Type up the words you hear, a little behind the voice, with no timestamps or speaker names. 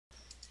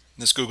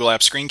In this Google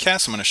Apps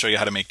screencast, I'm going to show you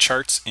how to make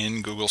charts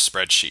in Google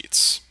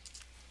Spreadsheets.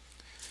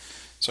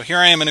 So here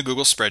I am in a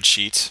Google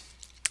Spreadsheet.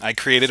 I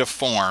created a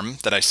form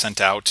that I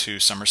sent out to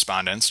some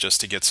respondents just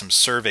to get some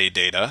survey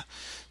data.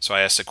 So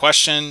I asked a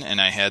question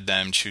and I had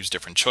them choose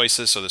different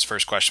choices. So this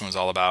first question was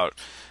all about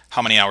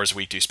how many hours a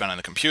week do you spend on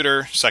the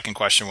computer? Second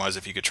question was,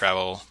 if you could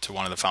travel to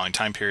one of the following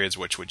time periods,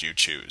 which would you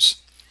choose?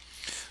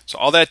 So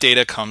all that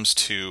data comes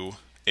to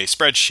a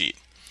spreadsheet.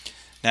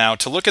 Now,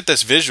 to look at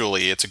this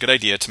visually, it's a good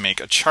idea to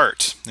make a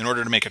chart. In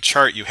order to make a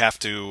chart, you have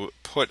to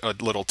put a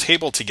little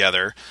table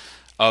together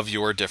of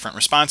your different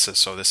responses.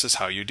 So this is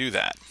how you do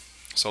that.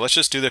 So let's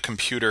just do the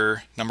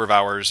computer number of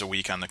hours a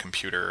week on the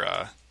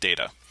computer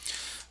data.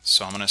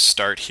 So I'm going to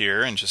start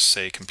here and just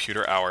say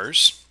computer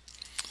hours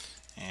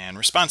and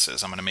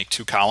responses. I'm going to make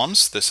two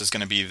columns. This is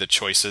going to be the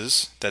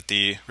choices that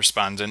the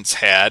respondents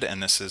had,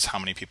 and this is how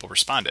many people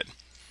responded.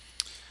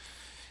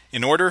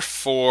 In order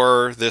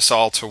for this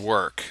all to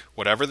work,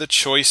 whatever the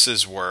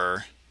choices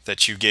were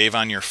that you gave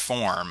on your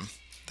form,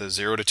 the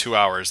 0 to 2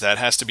 hours, that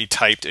has to be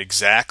typed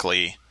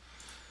exactly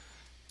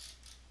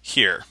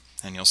here.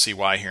 And you'll see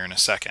why here in a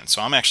second.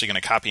 So I'm actually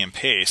going to copy and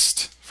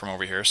paste from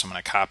over here. So I'm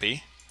going to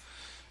copy,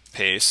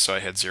 paste. So I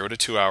had 0 to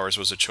 2 hours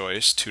was a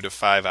choice, 2 to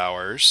 5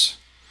 hours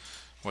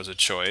was a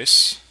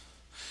choice.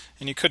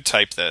 And you could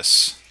type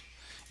this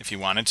if you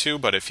wanted to,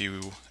 but if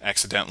you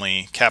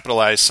accidentally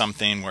capitalize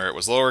something where it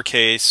was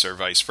lowercase or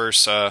vice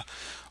versa,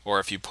 or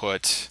if you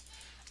put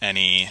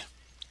any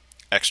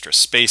extra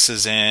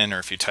spaces in, or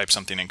if you type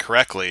something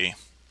incorrectly,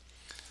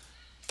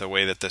 the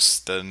way that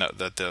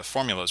the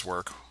formulas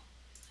work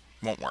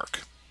won't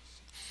work.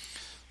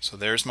 So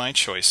there's my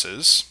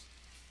choices.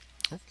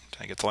 Oh,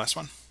 did I get the last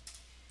one?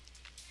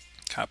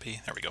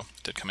 Copy. There we go.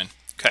 Did come in.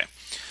 Okay.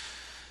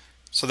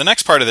 So the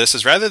next part of this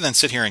is, rather than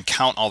sit here and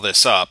count all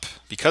this up,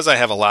 because I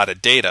have a lot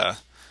of data,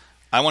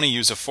 I want to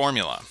use a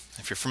formula.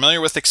 If you're familiar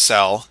with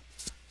Excel,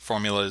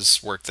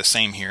 formulas work the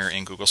same here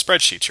in Google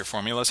Spreadsheets. Your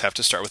formulas have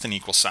to start with an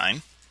equal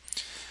sign.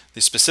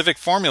 The specific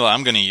formula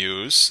I'm going to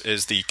use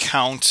is the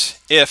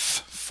COUNTIF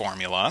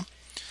formula.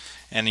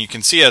 And you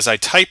can see as I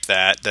type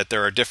that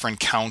there are different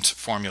count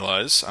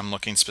formulas. I'm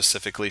looking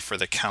specifically for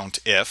the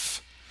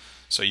COUNTIF.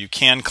 So you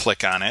can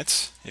click on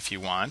it if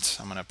you want.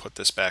 I'm going to put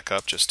this back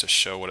up just to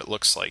show what it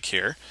looks like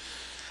here.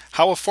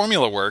 How a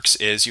formula works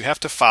is you have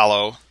to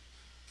follow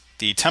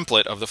the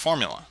template of the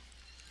formula.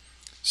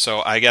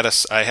 So I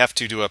have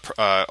to do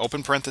a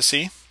open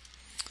parenthesis,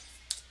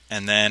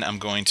 and then I'm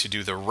going to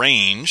do the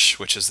range,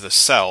 which is the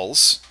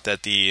cells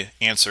that the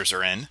answers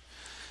are in,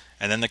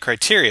 and then the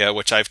criteria,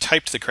 which I've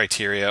typed the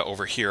criteria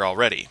over here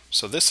already.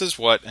 So this is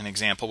what an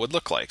example would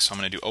look like. So I'm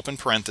going to do open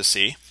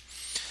parenthesis.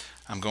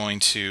 I'm going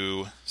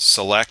to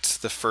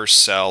select the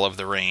first cell of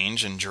the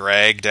range and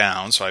drag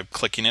down, so I'm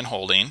clicking and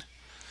holding.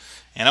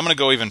 And I'm going to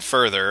go even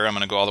further. I'm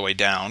going to go all the way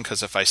down,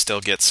 because if I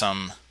still get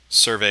some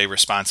survey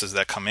responses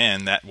that come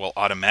in, that will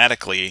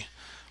automatically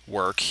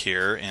work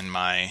here in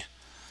my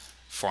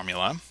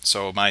formula.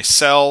 So my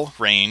cell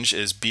range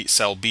is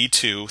cell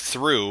B2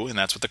 through, and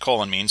that's what the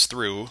colon means,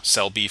 through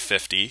cell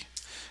B50,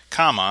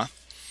 comma,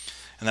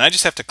 and then I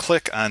just have to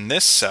click on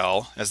this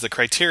cell as the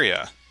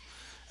criteria.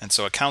 And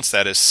so it counts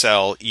that as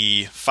cell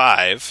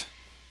E5,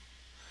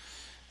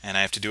 and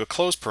I have to do a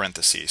close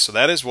parenthesis. So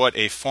that is what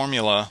a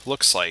formula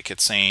looks like.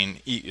 It's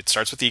saying it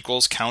starts with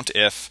equals,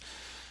 COUNTIF,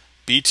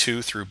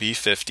 B2 through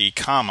B50,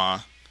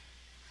 comma,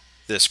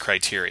 this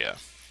criteria.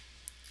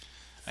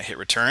 I hit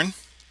return.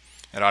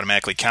 It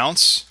automatically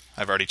counts.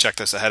 I've already checked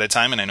this ahead of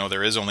time, and I know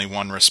there is only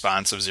one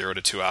response of 0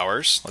 to 2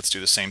 hours. Let's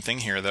do the same thing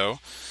here, though.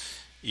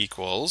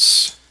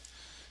 Equals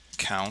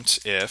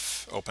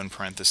COUNTIF, open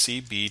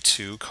parenthesis,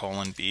 B2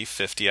 colon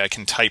B50. I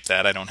can type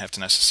that. I don't have to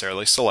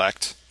necessarily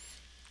select.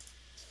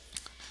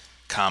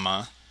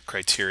 Comma,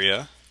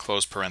 criteria,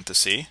 close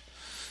parenthesis.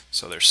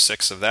 So there's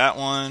 6 of that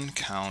one.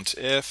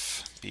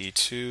 COUNTIF,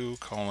 B2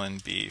 colon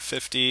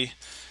B50,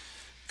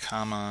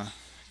 comma,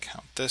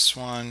 count this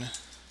one.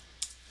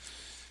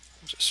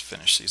 I'll just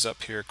finish these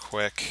up here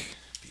quick.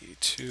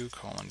 B2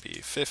 colon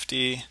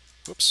B50,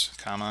 oops,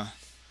 comma.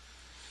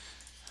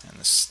 And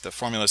the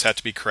formulas have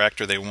to be correct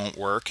or they won't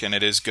work, and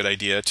it is a good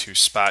idea to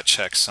spot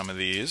check some of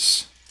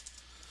these.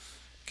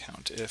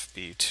 COUNTIF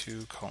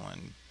B2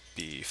 colon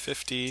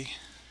B50,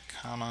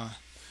 comma,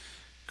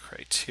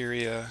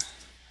 criteria.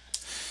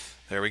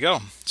 There we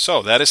go.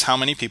 So that is how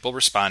many people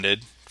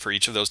responded for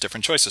each of those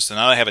different choices. So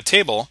now I have a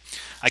table.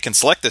 I can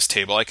select this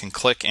table. I can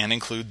click and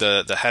include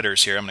the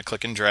headers here. I'm going to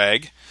click and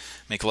drag,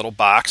 make a little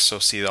box. So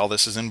see, all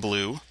this is in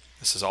blue.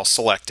 This is all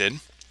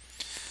selected.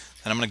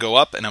 Then I'm going to go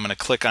up and I'm going to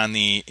click on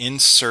the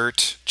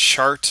Insert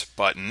Chart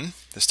button.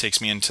 This takes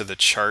me into the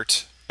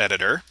chart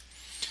editor,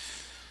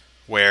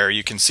 where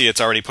you can see it's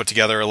already put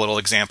together a little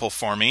example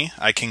for me.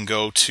 I can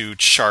go to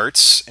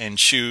Charts and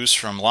choose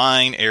from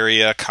line,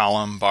 area,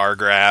 column, bar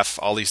graph,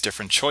 all these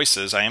different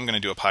choices. I am going to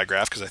do a pie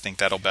graph because I think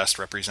that'll best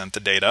represent the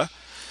data.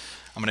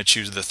 I'm going to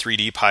choose the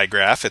 3D pie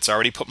graph. It's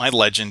already put my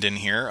legend in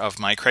here of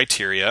my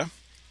criteria.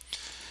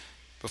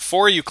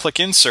 Before you click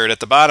Insert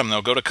at the bottom,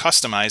 though, go to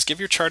Customize, give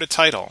your chart a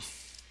title.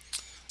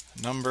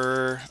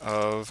 Number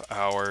of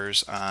hours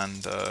numbers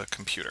on the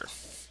computer.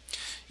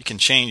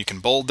 You can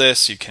bold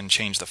this, you can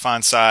change the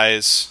font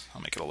size.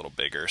 I'll make it a little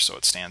bigger so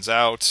it stands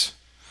out.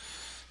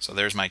 So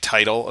there's my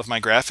title of my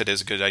graph. It is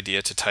a good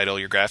idea to title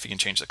your graph. You can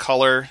change the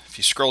color. If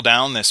you scroll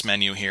down this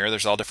menu here,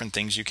 there's all different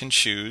things you can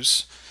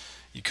choose.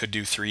 You could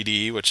do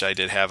 3D, which I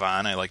did have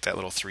on. I like that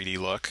little 3D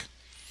look.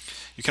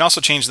 You can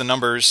also change the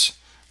numbers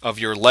of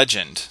your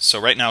legend.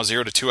 So right now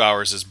 0 to 2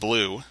 hours is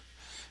blue.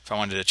 If I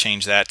wanted to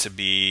change that to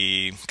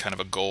be kind of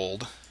a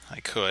gold,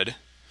 I could.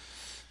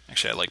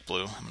 Actually, I like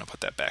blue. I'm going to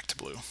put that back to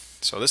blue.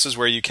 So this is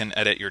where you can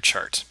edit your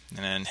chart.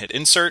 And then hit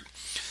Insert.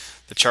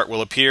 The chart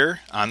will appear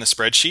on the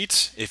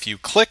spreadsheet. If you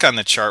click on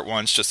the chart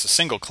once, just a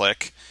single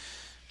click,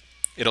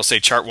 it'll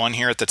say Chart 1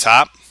 here at the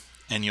top,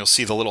 and you'll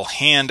see the little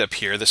hand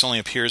appear. This only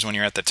appears when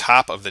you're at the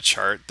top of the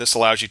chart. This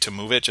allows you to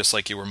move it just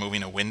like you were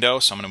moving a window,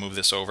 so I'm going to move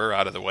this over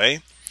out of the way.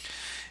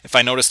 If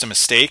I noticed a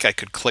mistake, I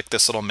could click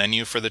this little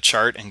menu for the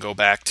chart and go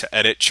back to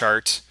Edit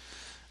Chart.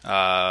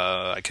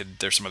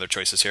 There's some other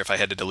choices here. If I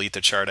had to delete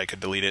the chart, I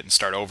could delete it and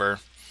start over,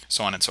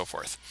 so on and so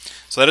forth.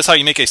 So that is how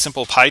you make a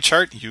simple pie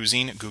chart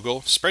using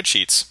Google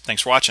Spreadsheets.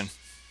 Thanks for watching.